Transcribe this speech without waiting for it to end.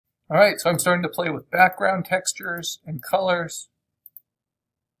All right, so I'm starting to play with background textures and colors.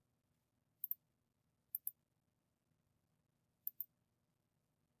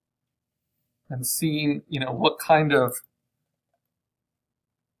 And seeing, what kind of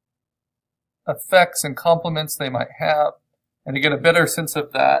effects and complements they might have. And to get a better sense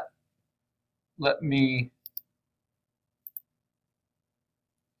of that, let me,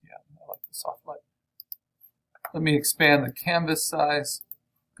 I like the soft light. Let me expand the canvas size,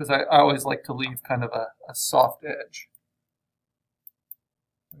 because I always like to leave kind of a soft edge.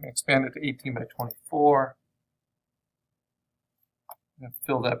 I'm going to expand it to 18 by 24. I'm going to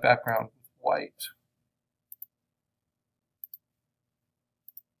fill that background with white.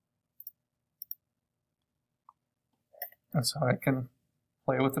 And so I can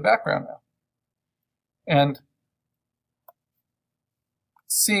play with the background now. And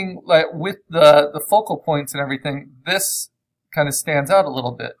seeing, like, with the focal points and everything, this kind of stands out a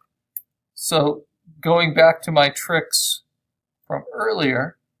little bit. So going back to my tricks from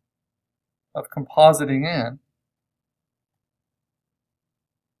earlier of compositing in,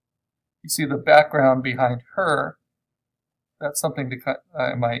 you see the background behind her. That's something to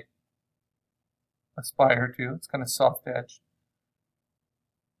I might aspire to. It's kind of soft edged.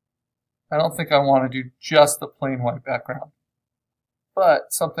 I don't think I want to do just the plain white background,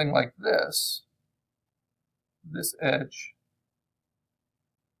 but something like this edge,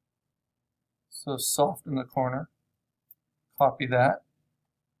 so soft in the corner, copy that,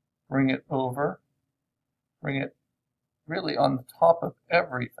 bring it over, bring it really on the top of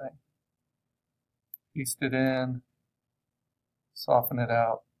everything, paste it in, soften it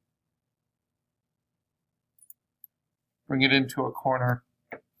out, bring it into a corner,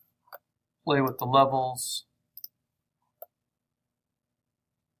 play with the levels,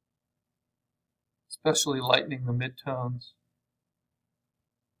 especially lightening the midtones.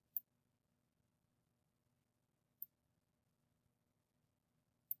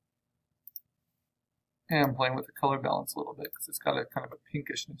 And I'm playing with the color balance a little bit because it's got a kind of a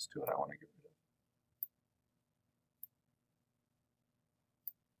pinkishness to it I want to get rid of.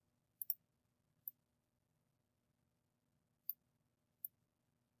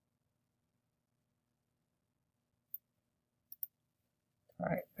 All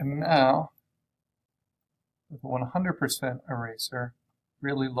right, and now with a 100% eraser,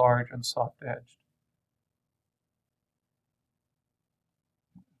 really large and soft edged.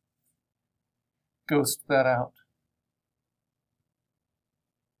 Ghost that out.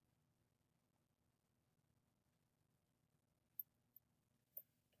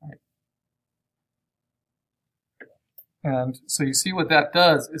 Right. And so you see what that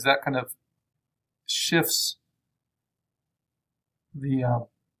does is that kind of shifts the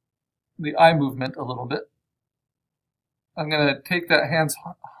eye movement a little bit. I'm going to take that Hans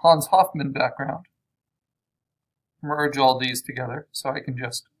Hofmann background, merge all these together so I can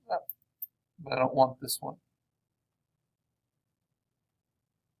just, but I don't want this one.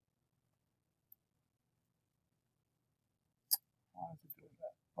 Why is it doing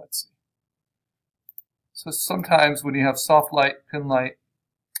that? Let's see. So sometimes when you have soft light, pin light,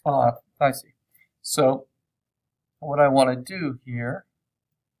 I see. So what I want to do here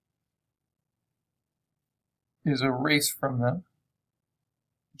is erase from them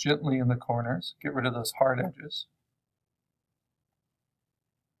gently in the corners, get rid of those hard edges.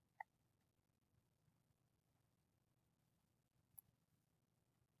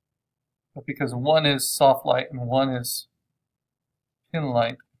 But because one is soft light and one is pin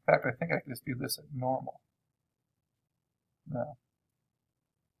light, in fact, I think I can just do this at normal. No.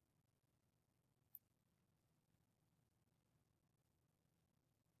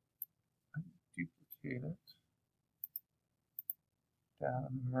 Duplicate it down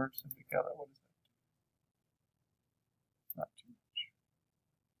and merge them together. What is that? Not too much.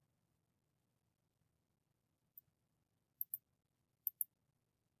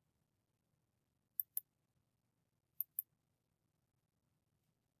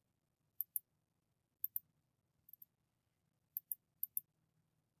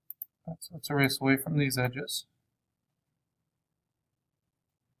 So let's erase away from these edges.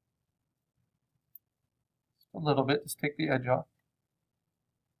 Just a little bit, just take the edge off.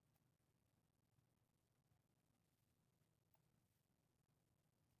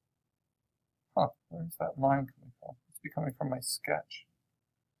 Huh, where's that line coming from? It's be coming from my sketch.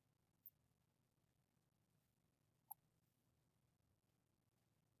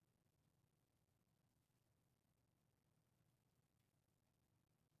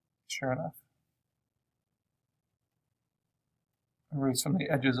 Sure enough. Erase from the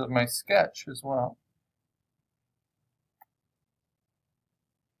edges of my sketch as well.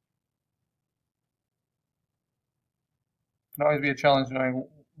 can always be a challenge knowing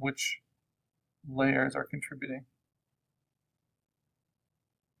which layers are contributing.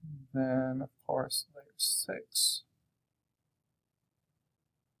 Then, of course, layer 6.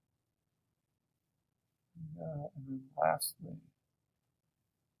 And then lastly,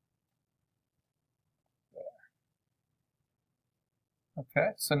 there.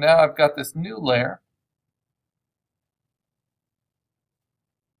 Okay, so now I've got this new layer.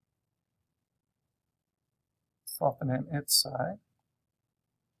 Soften in its side.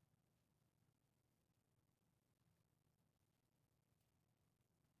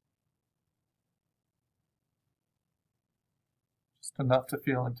 Just enough to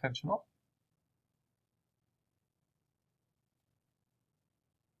feel intentional.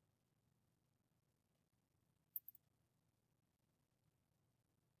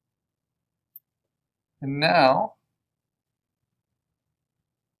 And now,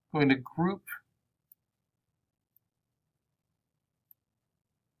 I'm going to group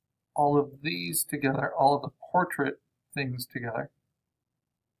all of these together, all of the portrait things together.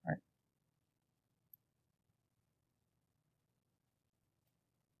 Right.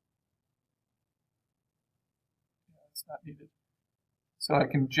 Yeah, it's not needed. So I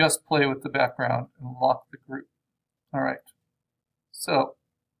can just play with the background and lock the group. All right. So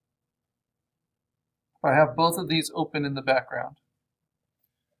if I have both of these open in the background,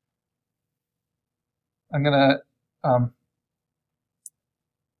 I'm going to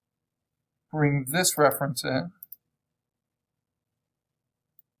bring this reference in.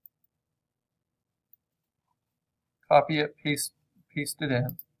 Copy it, paste it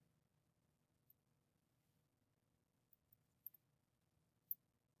in.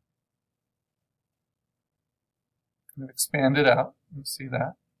 Kind of expand it out. You see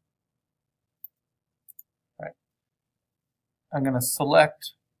that. Right. I'm going to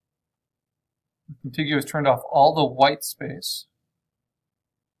select the contiguous, turned off all the white space,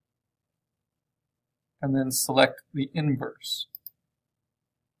 and then select the inverse.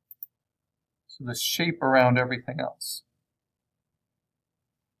 So the shape around everything else.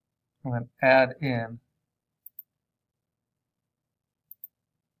 And then add in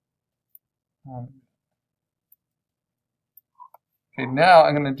okay, now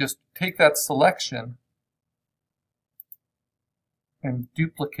I'm going to just take that selection and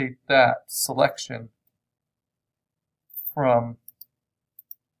duplicate that selection from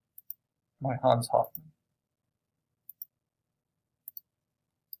my Hans Hofmann.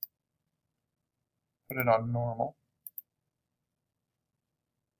 Put it on normal.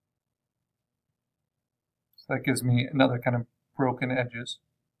 So that gives me another kind of broken edges.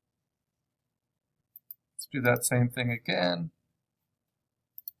 Let's do that same thing again.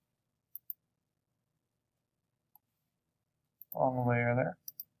 Wrong layer there.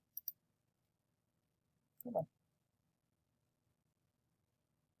 Come on.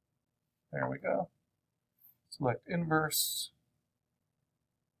 There we go. Select inverse.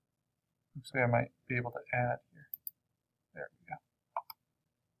 Actually, I might be able to add here. There we go.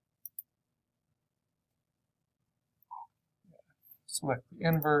 Select the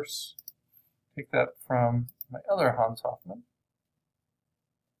inverse. Take that from my other Hans Hofmann.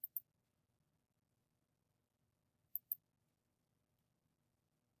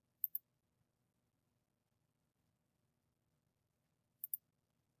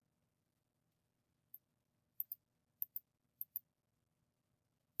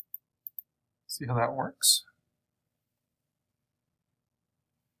 See how that works.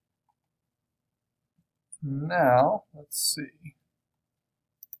 Now, let's see.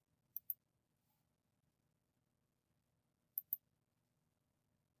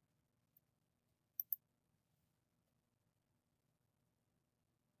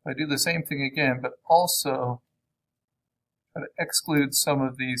 I do the same thing again, but also try to exclude some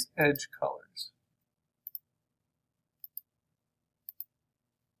of these edge colors.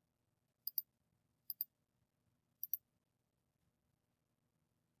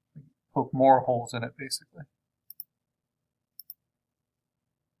 Poke more holes in it, basically.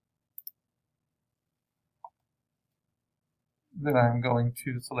 Then I'm going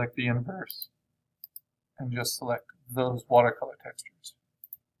to select the inverse and just select those watercolor textures.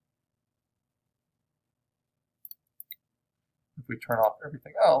 If we turn off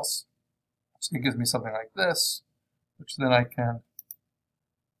everything else, so it gives me something like this, which then I can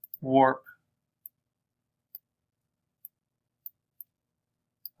warp.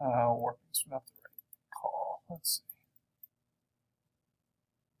 Warping is not the right call. Let's see.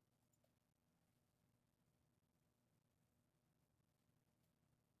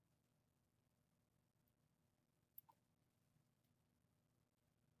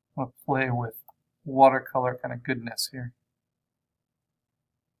 I want to play with watercolor kind of goodness here.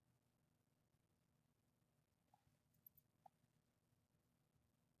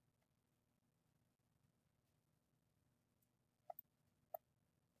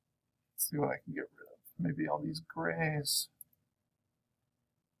 see what I can get rid of. Maybe all these grays,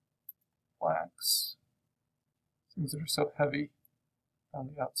 blacks, things that are so heavy on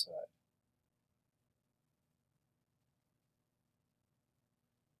the outside.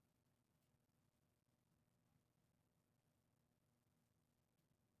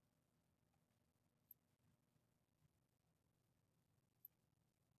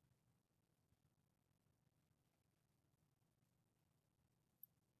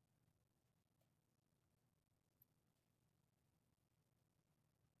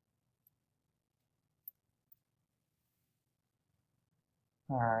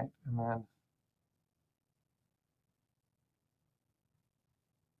 All right, and then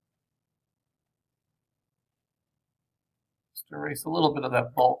just erase a little bit of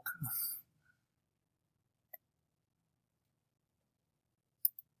that bulk.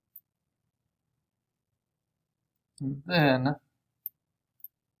 And then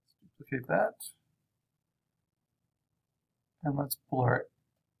duplicate that, and let's blur it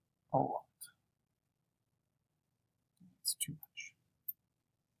a lot. It's too much.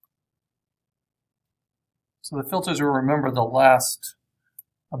 So the filters will remember the last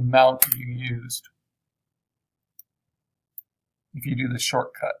amount you used if you do the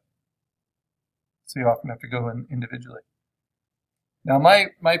shortcut. So you often have to go in individually. Now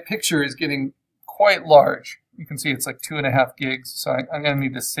my picture is getting quite large. You can see it's like 2.5 gigs, so I'm going to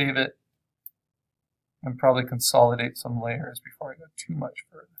need to save it and probably consolidate some layers before I go too much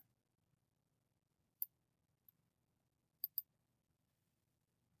further.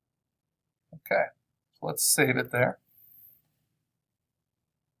 Okay, so let's save it there.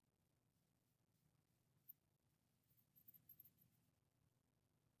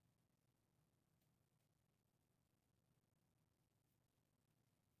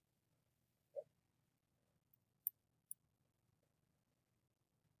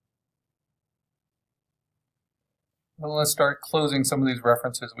 Then let's start closing some of these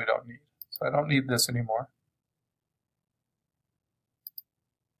references we don't need. So I don't need this anymore.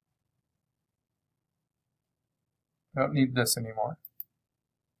 I don't need this anymore.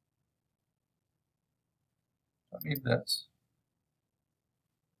 Don't need this.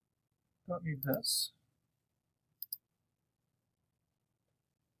 Don't need this.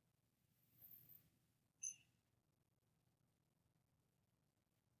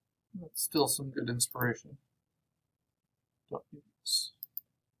 That's still some good inspiration. Don't need this.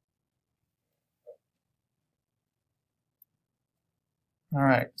 All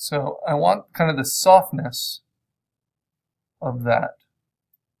right, so I want kind of the softness of that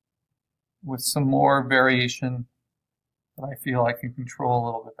with some more variation that I feel I can control a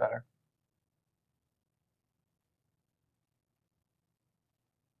little bit better.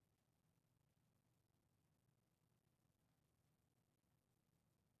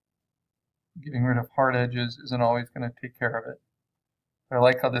 Getting rid of hard edges isn't always going to take care of it. But I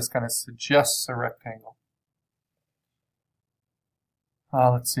like how this kind of suggests a rectangle.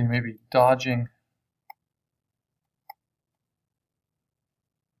 Let's see, maybe dodging.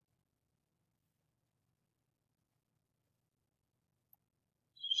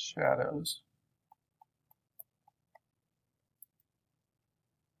 Shadows.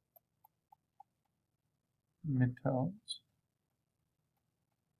 Midtones.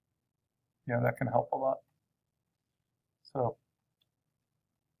 Yeah, that can help a lot. So,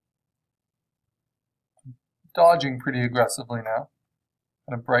 I'm dodging pretty aggressively now,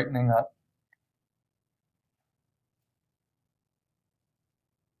 kind of brightening up.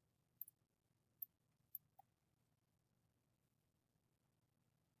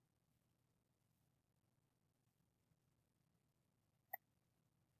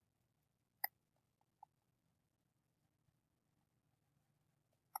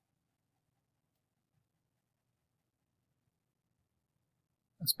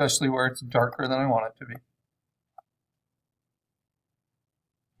 Especially where it's darker than I want it to be.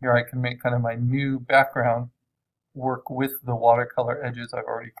 Here I can make kind of my new background work with the watercolor edges I've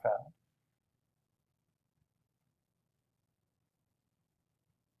already found.